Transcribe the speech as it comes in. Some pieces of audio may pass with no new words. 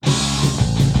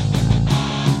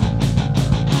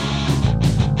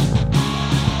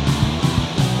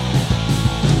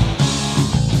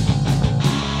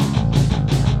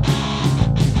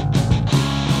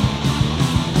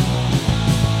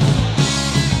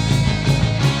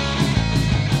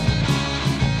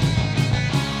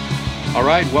All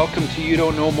right, welcome to You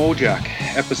Don't Know Mojack,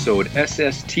 episode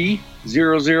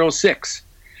SST-006.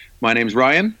 My name's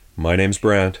Ryan. My name's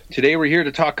Brant. Today we're here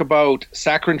to talk about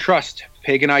Saccharine Trust,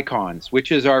 Paganicons,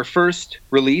 which is our first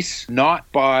release not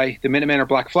by the Minutemen or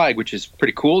Black Flag, which is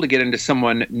pretty cool to get into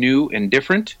someone new and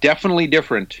different. Definitely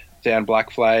different than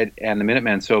Black Flag and the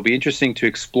Minutemen, so it'll be interesting to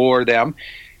explore them.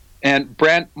 And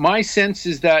Brant, my sense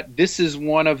is that this is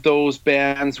one of those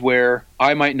bands where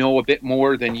I might know a bit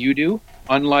more than you do,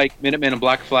 unlike Minutemen and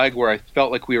Black Flag, where I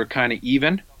felt like we were kind of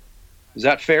even. Is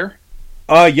that fair?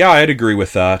 Yeah, I'd agree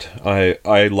with that.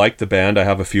 I like the band. I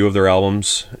have a few of their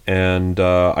albums, and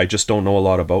I just don't know a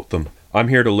lot about them. I'm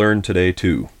here to learn today,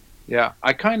 too. Yeah,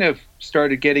 I kind of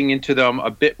started getting into them a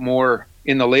bit more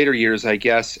in the later years, I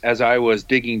guess, as I was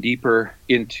digging deeper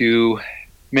into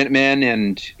Minutemen,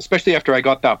 and especially after I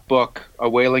got that book, A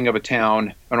Wailing of a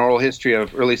Town, an oral history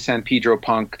of early San Pedro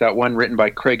punk, that one written by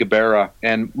Craig Ibarra.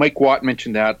 And Mike Watt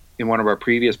mentioned that in one of our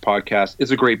previous podcasts.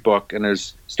 It's a great book, and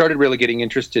there's started really getting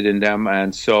interested in them.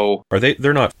 And so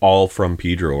they're not all from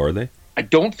Pedro, are they? I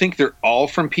don't think they're all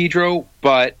from Pedro,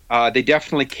 but they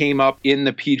definitely came up in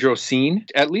the Pedro scene.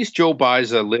 At least Joe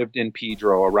Baiza lived in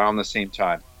Pedro around the same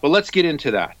time. But let's get into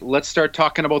that. Let's start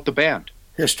talking about the band.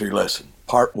 History lesson,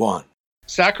 part 1.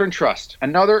 Saccharine Trust,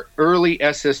 another early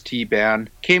SST band,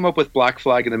 came up with Black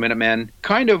Flag and the Minutemen,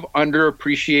 kind of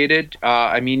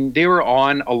underappreciated. They were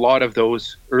on a lot of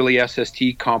those early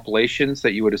SST compilations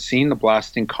that you would have seen, the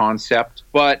Blasting Concept.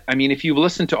 But, if you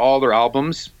listen to all their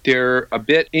albums, they're a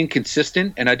bit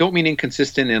inconsistent. And I don't mean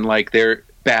inconsistent in like they're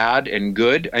bad and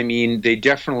good. They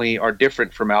definitely are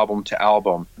different from album to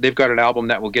album. They've got an album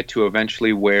that we'll get to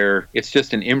eventually where it's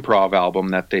just an improv album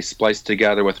that they spliced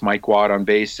together with Mike Watt on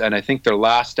bass. And I think their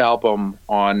last album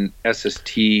on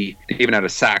SST, they even had a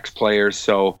sax player.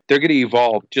 So they're going to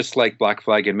evolve just like Black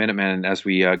Flag and Minutemen as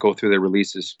we go through their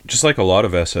releases. Just like a lot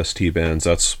of SST bands,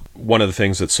 that's one of the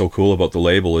things that's so cool about the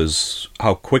label is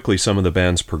how quickly some of the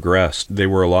bands progressed. They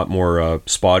were a lot more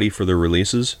spotty for their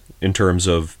releases in terms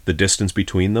of the distance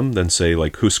between them than, say,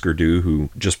 like Husker Du,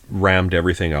 who just rammed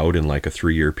everything out in like a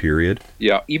 3-year period.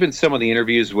 Yeah, even some of the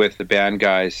interviews with the band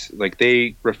guys, like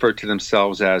they referred to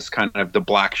themselves as kind of the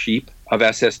black sheep of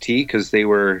SST because they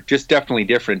were just definitely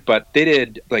different. But they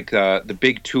did like the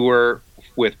big tour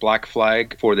with Black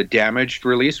Flag for the Damaged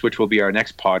release, which will be our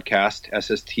next podcast,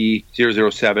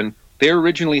 SST-007. They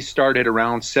originally started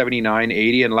around 79,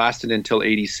 80 and lasted until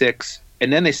 86.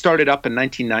 And then they started up in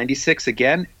 1996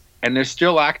 again. And they're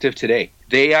still active today.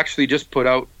 They actually just put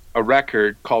out a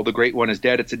record called The Great One Is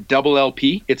Dead. It's a double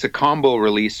LP. It's a combo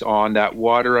release on that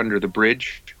Water Under the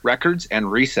Bridge Records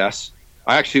and Recess.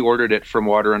 I actually ordered it from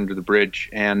Water Under the Bridge.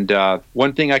 And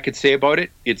one thing I could say about it,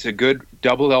 it's a good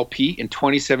double LP. In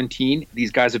 2017,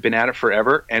 these guys have been at it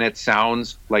forever, and it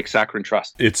sounds like Saccharine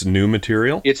Trust. It's new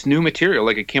material? It's new material,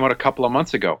 like it came out a couple of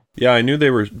months ago. Yeah, I knew they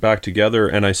were back together,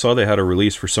 and I saw they had a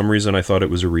release. For some reason, I thought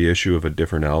it was a reissue of a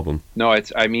different album. No,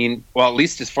 at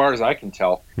least as far as I can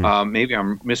tell. Maybe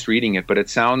I'm misreading it, but it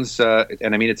sounds,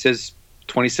 it says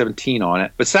 2017 on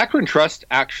it. But Saccharine Trust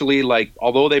actually,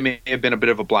 although they may have been a bit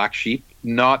of a black sheep,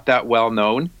 not that well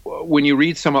known. When you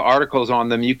read some articles on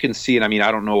them, you can see, and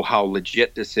I don't know how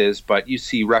legit this is, but you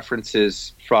see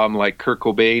references from like Kurt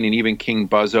Cobain and even King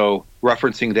Buzzo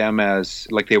referencing them as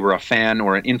like they were a fan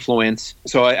or an influence.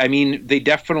 So, they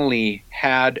definitely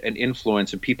had an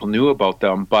influence and people knew about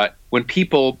them. But when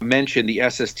people mention the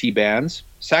SST bands,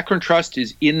 Saccharine Trust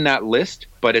is in that list,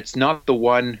 but it's not the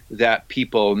one that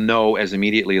people know as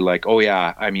immediately like, oh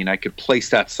yeah, I could place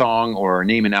that song or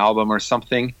name an album or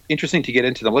something. Interesting to get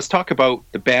into them. Let's talk about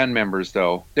the band members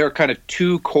though. There are kind of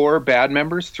 2 core band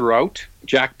members throughout.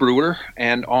 Jack Brewer,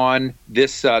 and on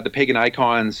this, the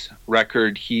Paganicons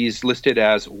record, he's listed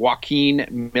as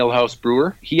Joaquin Milhouse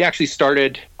Brewer. He actually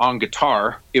started on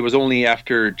guitar. It was only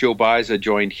after Joe Baiza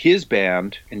joined his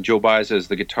band, and Joe Baiza is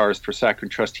the guitarist for Saccharine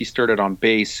Trust, he started on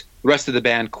bass. The rest of the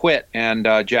band quit, and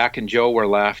Jack and Joe were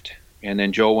left. And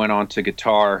then Joe went on to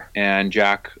guitar, and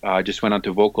Jack just went on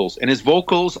to vocals. And his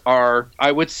vocals are,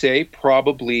 I would say,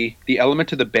 probably the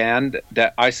element of the band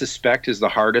that I suspect is the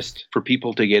hardest for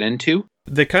people to get into.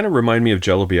 They kind of remind me of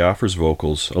Jello Biafra's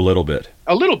vocals a little bit.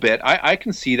 A little bit. I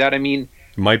can see that. It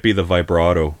might be the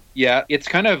vibrato. Yeah, it's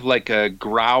kind of like a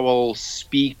growl,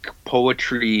 speak,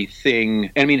 poetry thing.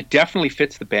 It definitely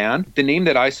fits the band. The name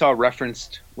that I saw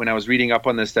referenced when I was reading up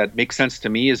on this that makes sense to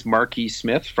me is Marky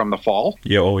Smith from The Fall.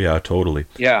 Yeah, oh yeah, totally.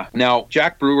 Yeah. Now,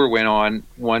 Jack Brewer went on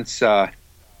once...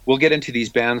 we'll we'll get into these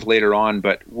bands later on,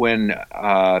 but when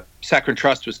Saccharine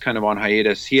Trust was kind of on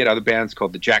hiatus, he had other bands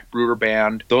called the Jack Brewer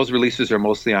Band. Those releases are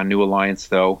mostly on New Alliance,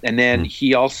 though. And then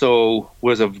he also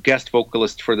was a guest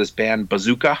vocalist for this band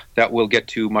Bazooka that we'll get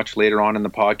to much later on in the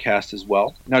podcast as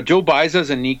well. Now, Joe Baiza is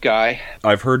a neat guy.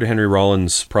 I've heard Henry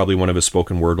Rollins, probably one of his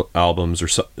spoken word albums or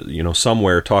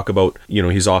somewhere, talk about,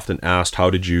 he's often asked, how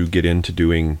did you get into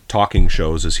doing talking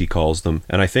shows, as he calls them?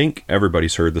 And I think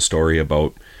everybody's heard the story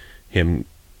about him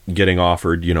getting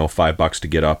offered, $5 to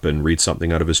get up and read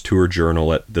something out of his tour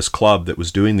journal at this club that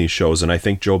was doing these shows. And I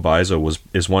think Joe Baiza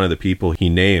is one of the people he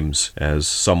names as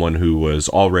someone who was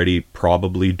already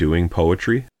probably doing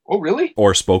poetry. Oh, really?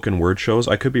 Or spoken word shows.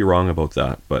 I could be wrong about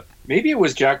that, but maybe it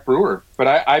was Jack Brewer.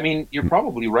 But I mean, you're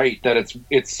probably right that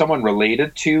it's someone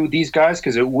related to these guys,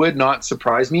 because it would not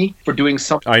surprise me for doing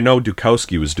something. I know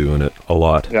Dukowski was doing it a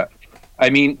lot. Yeah. I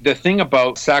mean, the thing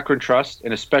about Saccharine Trust,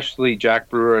 and especially Jack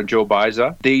Brewer and Joe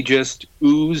Baiza, they just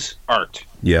ooze art.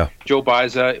 Yeah. Joe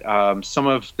Baiza, some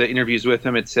of the interviews with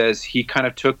him, it says he kind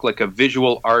of took like a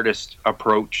visual artist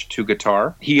approach to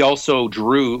guitar. He also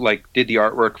did the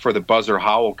artwork for the Buzzer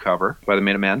Howl cover by the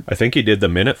Minutemen. I think he did the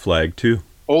Minute Flag, too.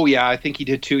 Oh, yeah, I think he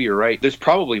did, too. You're right. There's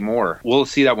probably more. We'll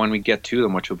see that when we get to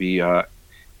them, which will be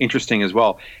interesting as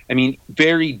well. I mean,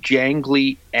 very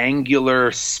jangly, angular,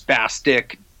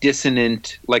 spastic,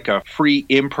 dissonant, like a free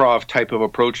improv type of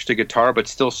approach to guitar, but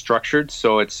still structured.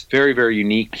 So it's very, very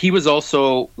unique. He was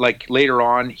also, later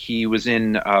on, he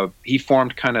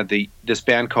formed kind of this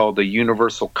band called the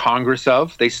Universal Congress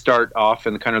of. They start off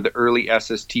in kind of the early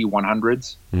SST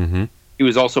 100s. Mm-hmm. He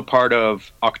was also part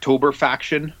of October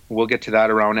Faction. We'll get to that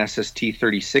around SST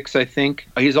 36, I think.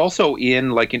 He's also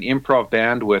in an improv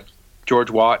band with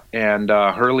George Watt and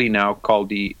Hurley now called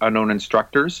the Unknown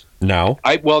Instructors. Now?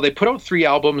 They put out 3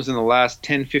 albums in the last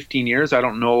 10, 15 years. I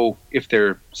don't know if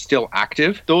they're still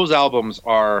active. Those albums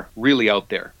are really out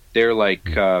there. They're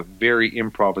very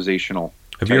improvisational.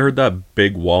 Have you heard that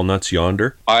Big Walnuts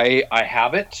Yonder? I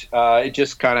have it. It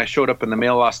just kind of showed up in the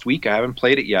mail last week. I haven't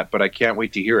played it yet, but I can't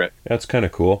wait to hear it. That's kind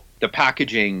of cool. The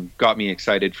packaging got me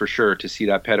excited for sure to see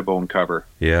that Pettibone cover.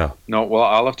 Yeah. No, well,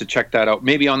 I'll have to check that out.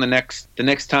 Maybe on the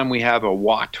next time we have a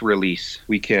Watt release,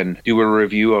 we can do a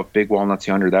review of Big Walnuts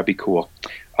Yonder. That'd be cool.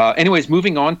 Anyways,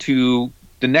 moving on to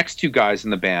the next 2 guys in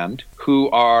the band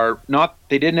who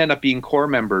they didn't end up being core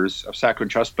members of Saccharine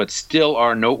Trust, but still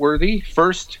are noteworthy.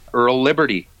 First, Earl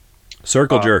Liberty.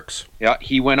 Circle Jerks. Yeah,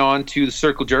 he went on to the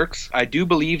Circle Jerks. I do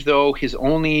believe, though, his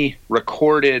only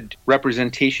recorded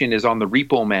representation is on the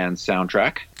Repo Man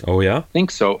soundtrack. Oh, yeah? I think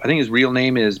so. I think his real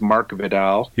name is Mark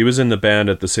Vidal. He was in the band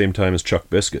at the same time as Chuck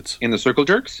Biscuits. In the Circle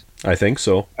Jerks? I think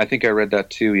so. I think I read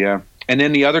that too, yeah. And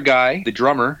then the other guy, the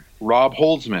drummer, Rob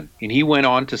Holzman, and he went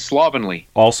on to Slovenly.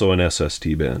 Also an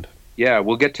SST band. Yeah,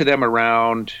 we'll get to them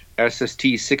around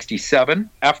SST 67.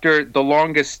 After the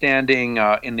longest standing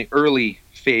in the early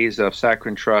phase of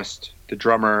Saccharine Trust, the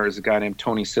drummer is a guy named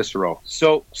Tony Cicero.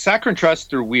 So Saccharine Trust,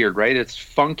 they're weird, right? It's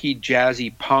funky,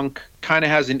 jazzy punk, kind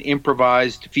of has an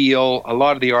improvised feel. A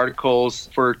lot of the articles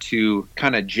refer to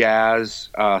kind of jazz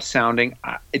sounding.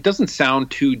 It doesn't sound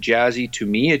too jazzy to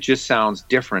me. It just sounds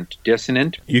different,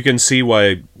 dissonant. You can see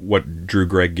what drew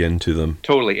Greg Ginn to them.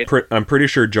 Totally. I'm pretty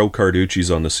sure Joe Carducci's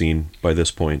on the scene by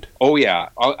this point. Oh, yeah.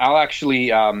 I'll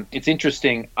actually, it's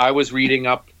interesting. I was reading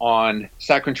up on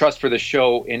Saccharine Trust for the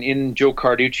show, and in Joe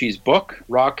Carducci's book,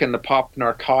 Rock and the Pop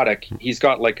Narcotic, he's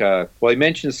got he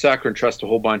mentions Saccharine Trust a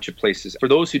whole bunch of places. For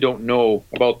those who don't know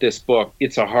about this book,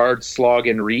 it's a hard slog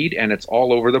and read, and it's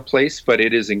all over the place, but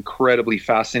it is incredibly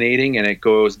fascinating, and it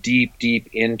goes deep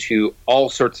into all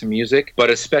sorts of music, but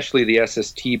especially the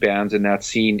SST bands in that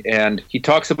scene. And he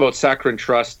talks about Saccharine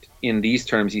Trust in these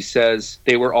terms. He says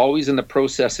they were always in the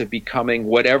process of becoming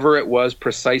whatever it was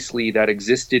precisely that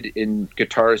existed in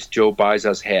guitarist Joe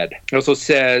Baiza's head. He also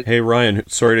said, "Hey Ryan,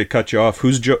 sorry to cut you off.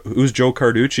 Who's Joe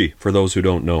Carducci? For those who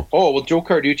don't know." Oh well, Joe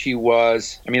Carducci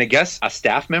was, I guess, a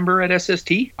staff member at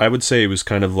SST. I would say he was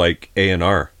kind of like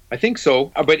A&R. I think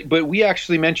so, but we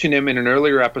actually mentioned him in an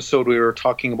earlier episode. We were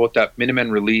talking about that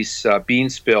Minutemen release, Bean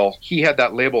Spill. He had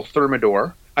that label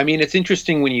Thermidor. It's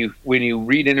interesting when you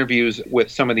read interviews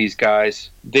with some of these guys,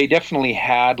 they definitely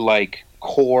had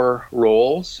core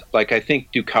roles. I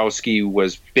think Dukowski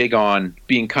was big on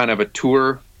being kind of a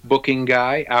tour booking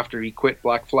guy after he quit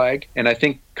Black Flag, and I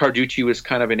think Carducci was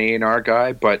kind of an A&R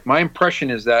guy, but my impression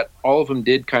is that all of them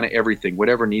did kind of everything,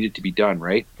 whatever needed to be done,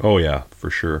 right? Oh yeah, for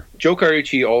sure. Joe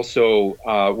Carducci also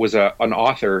was an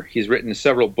author. He's written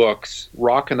several books.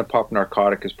 Rock and the Pop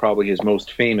Narcotic is probably his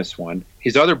most famous one.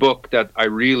 His other book that I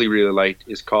really, really liked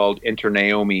is called Enter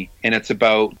Naomi, and it's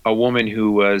about a woman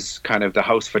who was kind of the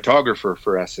house photographer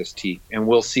for SST. And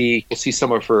we'll see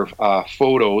some of her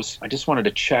photos. I just wanted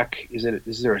to check,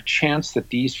 is there a chance that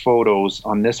these photos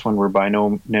on this one were by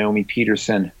Naomi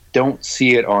Peterson? Don't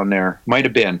see it on there. Might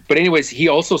have been. But anyways, he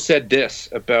also said this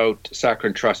about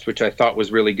Saccharine Trust, which I thought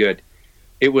was really good.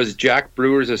 It was Jack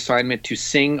Brewer's assignment to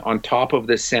sing on top of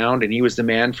this sound, and he was the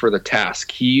man for the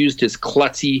task. He used his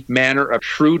klutzy manner of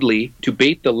shrewdly to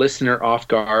bait the listener off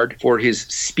guard for his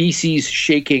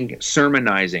species-shaking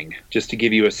sermonizing, just to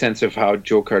give you a sense of how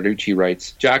Joe Carducci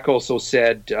writes. Jack also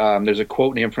said, there's a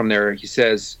quote in him from there, he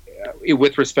says,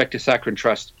 with respect to Saccharine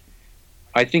Trust,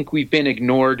 I think we've been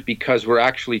ignored because we're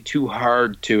actually too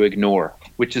hard to ignore,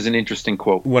 which is an interesting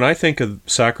quote. When I think of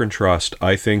Saccharine Trust,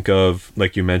 I think of,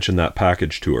 like you mentioned, that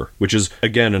package tour, which is,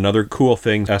 again, another cool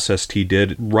thing SST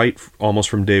did right almost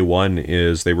from day one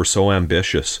is they were so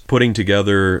ambitious, putting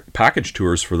together package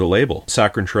tours for the label.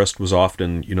 Saccharine Trust was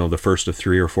often, the first of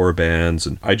 3 or 4 bands,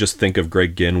 and I just think of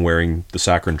Greg Ginn wearing the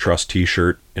Saccharine Trust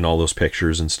t-shirt in all those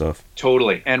pictures and stuff.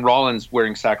 Totally. And Rollins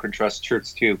wearing Saccharine Trust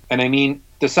shirts too. And I mean,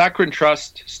 the Saccharine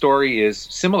Trust story is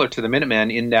similar to the Minutemen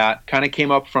in that kind of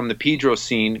came up from the Pedro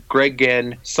scene. Greg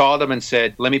Ginn saw them and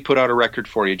said, let me put out a record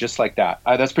for you, just like that.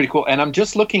 That's pretty cool. And I'm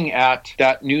just looking at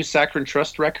that new Saccharine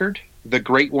Trust record, The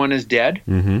Great One is Dead,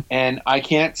 and I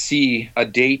can't see a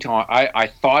date on. I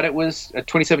thought it was a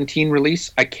 2017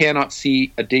 release. I cannot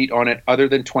see a date on it other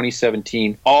than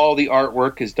 2017. All the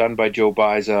artwork is done by Joe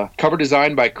Baiza. Cover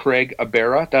design by Craig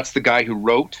Abera. That's the guy who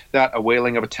wrote that A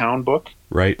Wailing of a Town book.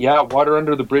 Right. Yeah, Water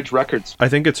Under the Bridge Records. I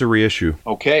think it's a reissue.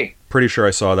 Okay. Pretty sure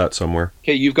I saw that somewhere.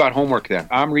 Okay, you've got homework then.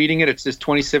 I'm reading it. It says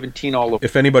 2017 all over.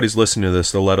 If anybody's listening to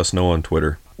this, they'll let us know on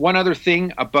Twitter. One other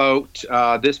thing about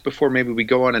this before maybe we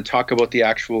go on and talk about the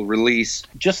actual release.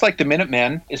 Just like the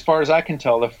Minutemen, as far as I can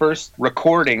tell, the first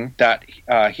recording that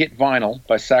hit vinyl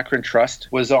by Saccharine Trust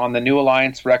was on the New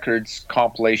Alliance Records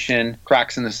compilation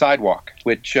Cracks in the Sidewalk,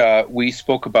 which we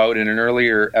spoke about in an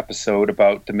earlier episode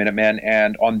about the Minutemen.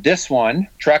 And on this one,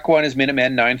 track 1 is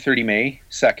Minutemen 9:30 May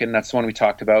 2nd. That's the one we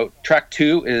talked about. Track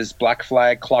 2 is Black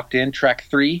Flag Clocked In. Track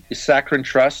 3 is Saccharine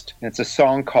Trust, and it's a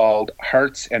song called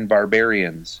Hearts and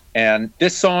Barbarians. And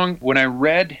this song, when I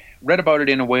read about it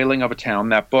in A Wailing of a Town,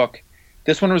 that book,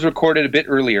 this one was recorded a bit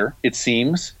earlier, it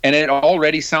seems, and it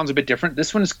already sounds a bit different.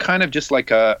 This one is kind of just like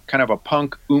a kind of a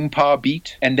punk oompa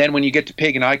beat. And then when you get to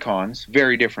Paganicons,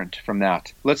 very different from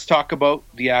that. Let's talk about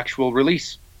the actual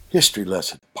release. History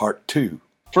Lesson, Part 2.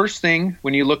 First thing,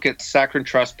 when you look at Saccharine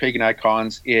Trust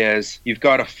Paganicons, is you've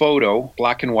got a photo,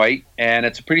 black and white, and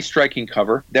it's a pretty striking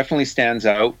cover. Definitely stands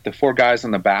out. The 4 guys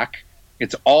on the back.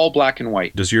 It's all black and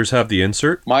white. Does yours have the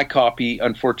insert? My copy,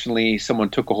 unfortunately, someone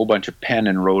took a whole bunch of pen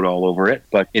and wrote all over it,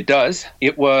 but it does.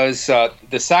 It was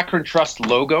the Saccharine Trust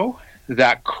logo,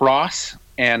 that cross,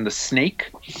 and the snake.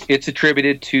 It's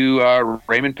attributed to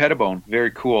Raymond Pettibone.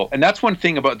 Very cool. And that's one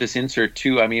thing about this insert,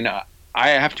 too. I mean, I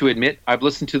have to admit, I've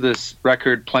listened to this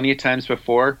record plenty of times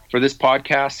before. For this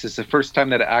podcast, it's the first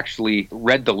time that I actually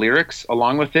read the lyrics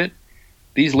along with it.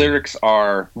 These lyrics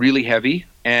are really heavy,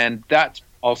 and that's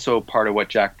also part of what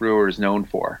Jack Brewer is known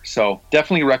for. So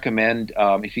definitely recommend,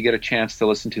 if you get a chance to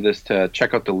listen to this, to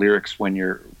check out the lyrics when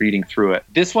you're reading through it.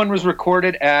 This one was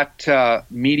recorded at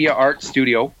Media Art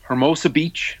Studio, Hermosa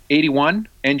Beach, 81,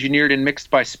 engineered and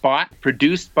mixed by Spot,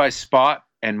 produced by Spot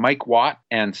and Mike Watt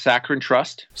and Saccharine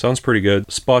Trust. Sounds pretty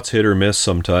good. Spot's hit or miss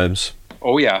sometimes.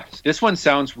 Oh, yeah. This one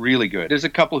sounds really good. There's a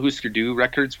couple Husker Du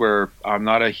records where I'm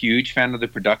not a huge fan of the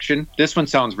production. This one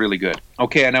sounds really good.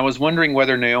 Okay, and I was wondering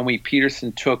whether Naomi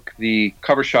Peterson took the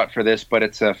cover shot for this, but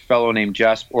it's a fellow named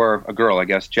Jasper, or a girl, I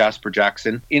guess, Jasper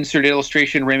Jackson. Insert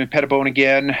illustration, Raymond Pettibone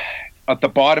again. At the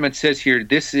bottom it says here,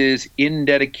 this is in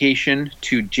dedication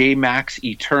to J. Max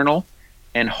Eternal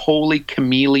and Holy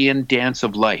Chameleon Dance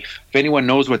of Life. If anyone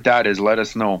knows what that is, let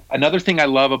us know. Another thing I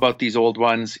love about these old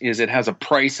ones is it has a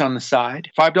price on the side.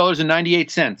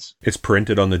 $5.98. It's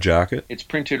printed on the jacket? It's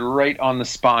printed right on the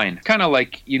spine. Kind of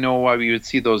like, you know, we would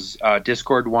see those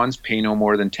Discord ones, pay no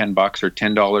more than $10 or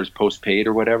 $10 post-paid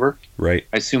or whatever. Right.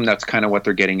 I assume that's kind of what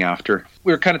they're getting after.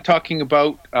 We were kind of talking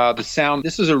about the sound.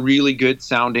 This is a really good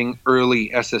sounding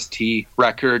early SST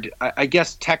record. I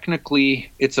guess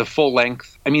technically it's a full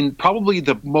length. I mean, probably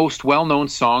the most well-known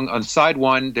song on side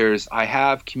 1, there's I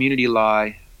Have, Community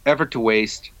Lie, Ever to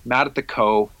Waste, Mad at the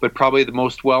Co, but probably the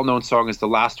most well-known song is the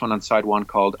last one on side one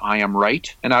called I Am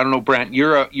Right. And I don't know, Brent,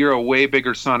 you're a way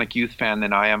bigger Sonic Youth fan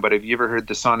than I am, but have you ever heard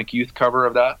the Sonic Youth cover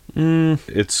of that?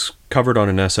 It's covered on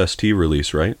an SST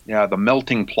release, right? Yeah, The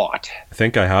Melting Plot. I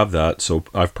think I have that, so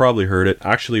I've probably heard it.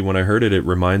 Actually, when I heard it, it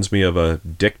reminds me of a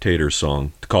Dictator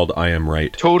song called I Am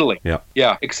Right. Totally. Yeah.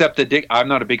 Yeah, except I'm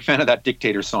not a big fan of that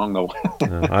Dictator song, though.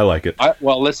 I like it.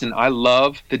 Listen, I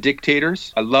love the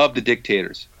Dictators.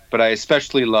 But I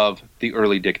especially love the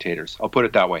early Dictators. I'll put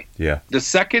it that way. Yeah. The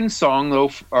second song, though,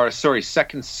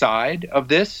 second side of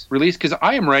this release, because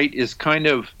I Am Right is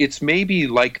it's maybe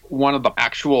like one of the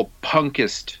actual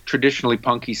traditionally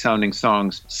punky sounding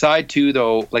songs. Side two,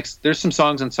 though, like there's some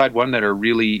songs on side one that are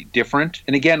really different.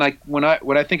 And again, like when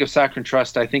I think of Saccharine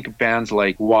Trust, I think of bands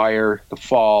like Wire, The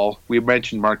Fall. We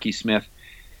mentioned Marky Smith.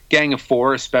 Gang of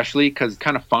Four, especially, because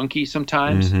kind of funky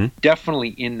sometimes. Definitely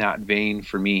in that vein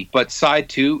for me. But side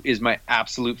two is my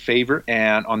absolute favorite.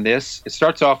 And on this, it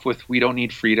starts off with We Don't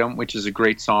Need Freedom, which is a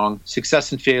great song.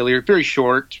 Success and Failure, very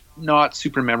short, not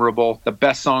super memorable. The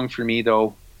best song for me,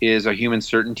 though, is A Human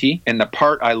Certainty. And the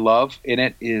part I love in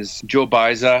it is Joe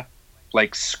Baiza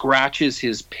like scratches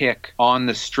his pick on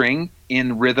the string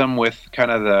in rhythm with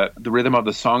kind of the rhythm of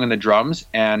the song and the drums,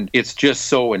 and it's just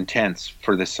so intense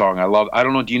for this song. I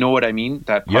don't know, do you know what I mean?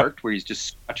 That part where he's just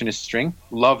scratching his string?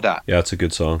 Love that. Yeah, it's a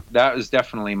good song. That is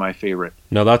definitely my favorite.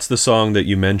 Now that's the song that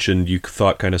you mentioned you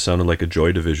thought kind of sounded like a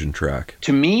Joy Division track.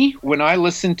 To me, when I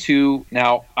listen to,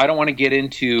 now I don't want to get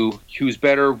into who's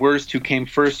better, worst, who came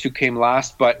first, who came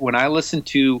last, but when I listen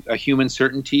to A Human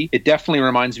Certainty, it definitely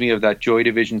reminds me of that Joy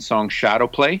Division song Shadow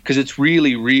Play, because it's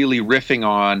really, really riffing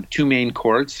on two main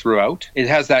chords throughout. It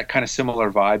has that kind of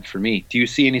similar vibe for me. Do you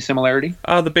see any similarity?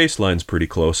 The bass line's pretty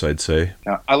close, I'd say.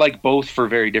 I like both for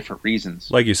very different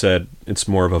reasons. Like you said, it's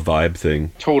more of a vibe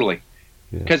thing. Totally.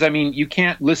 Because, I mean, you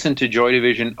can't listen to Joy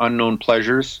Division Unknown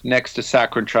Pleasures next to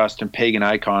Saccharine Trust and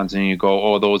Paganicons and you go,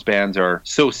 oh, those bands are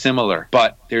so similar.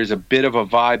 But there's a bit of a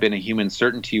vibe in A Human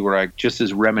Certainty where I just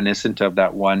as reminiscent of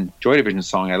that one Joy Division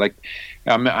song.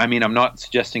 I'm not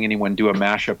suggesting anyone do a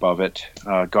mashup of it.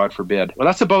 God forbid. Well,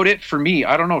 that's about it for me.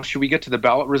 I don't know. Should we get to the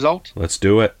ballot result? Let's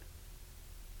do it.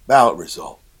 Ballot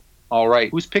result. All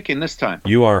right. Who's picking this time?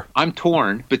 You are. I'm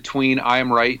torn between I Am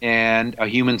Right and A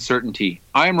Human Certainty.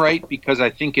 I Am Right because I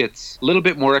think it's a little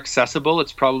bit more accessible.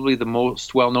 It's probably the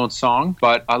most well-known song,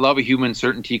 but I love A Human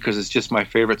Certainty because it's just my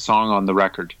favorite song on the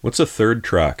record. What's a third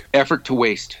track? Effort to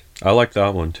Waste. I like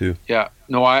that one too. Yeah.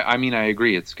 No, I mean, I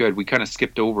agree. It's good. We kind of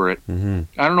skipped over it.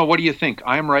 I don't know. What do you think?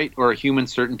 I Am Right or A Human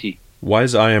Certainty? Why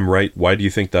is I Am Right? Why do you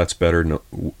think that's better?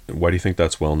 Why do you think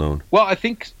that's well known? Well, I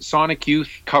think Sonic Youth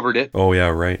covered it. Oh, yeah,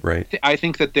 right. I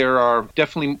think that there are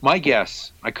definitely, my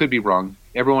guess, I could be wrong.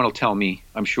 Everyone will tell me,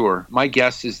 I'm sure. My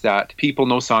guess is that people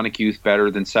know Sonic Youth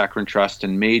better than Saccharine Trust,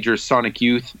 and major Sonic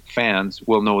Youth fans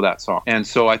will know that song. And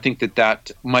so I think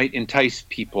that might entice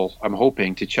people, I'm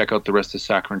hoping, to check out the rest of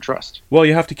Saccharine Trust. Well,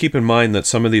 you have to keep in mind that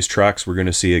some of these tracks we're going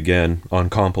to see again on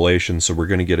compilation, so we're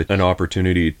going to get an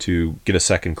opportunity to get a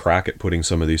second crack at putting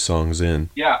some of these songs in.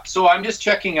 Yeah, so I'm just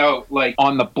checking out, like,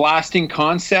 on the Blasting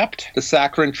Concept, the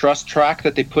Saccharine Trust track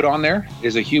that they put on there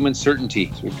is A Human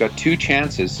Certainty. So we've got two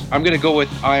chances. I'm going to go with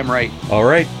I Am Right. All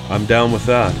right, I'm down with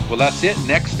that. Well, that's it.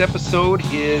 Next episode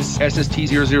is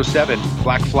SST-007,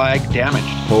 Black Flag Damaged.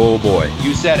 Oh boy.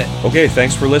 You said it. Okay,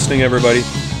 thanks for listening, everybody.